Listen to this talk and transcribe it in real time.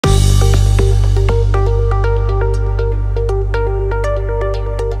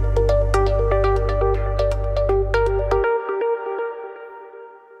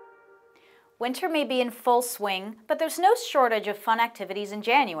Winter may be in full swing, but there's no shortage of fun activities in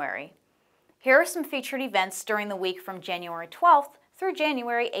January. Here are some featured events during the week from January 12th through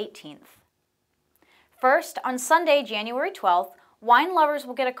January 18th. First, on Sunday, January 12th, wine lovers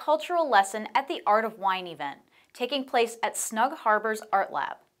will get a cultural lesson at the Art of Wine event, taking place at Snug Harbor's Art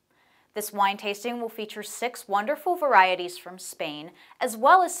Lab. This wine tasting will feature 6 wonderful varieties from Spain, as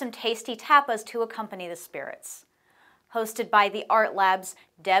well as some tasty tapas to accompany the spirits. Hosted by the Art Lab's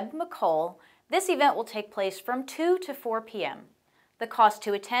Deb McCole, this event will take place from 2 to 4 p.m. The cost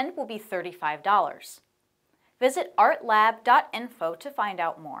to attend will be $35. Visit artlab.info to find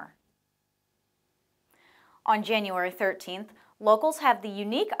out more. On January 13th, locals have the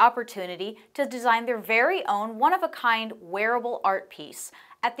unique opportunity to design their very own one-of-a-kind wearable art piece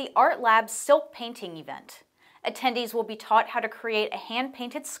at the Art Lab's Silk Painting event. Attendees will be taught how to create a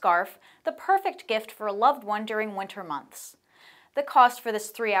hand-painted scarf, the perfect gift for a loved one during winter months. The cost for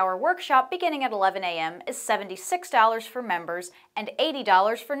this 3-hour workshop beginning at 11 a.m. is $76 for members and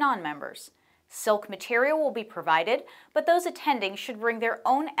 $80 for non-members. Silk material will be provided, but those attending should bring their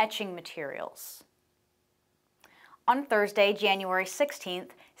own etching materials. On Thursday, January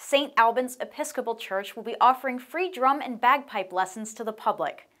 16th, St. Albans Episcopal Church will be offering free drum and bagpipe lessons to the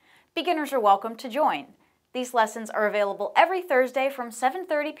public. Beginners are welcome to join. These lessons are available every Thursday from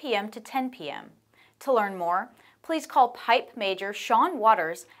 7:30 p.m. to 10 p.m. To learn more, please call Pipe Major Sean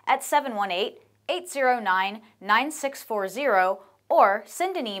Waters at 718-809-9640 or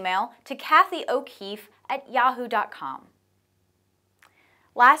send an email to kathyo'keefe@yahoo.com.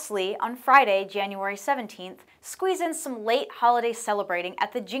 Lastly, on Friday, January 17th, squeeze in some late holiday celebrating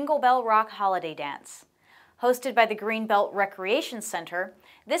at the Jingle Bell Rock Holiday Dance. Hosted by the Greenbelt Recreation Center,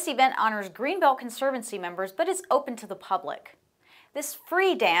 this event honors Greenbelt Conservancy members but is open to the public. This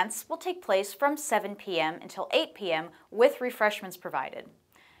free dance will take place from 7 p.m. until 8 p.m. with refreshments provided.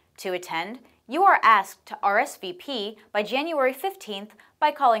 To attend, you are asked to RSVP by January 15th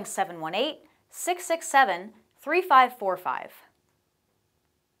by calling 718-667-3545.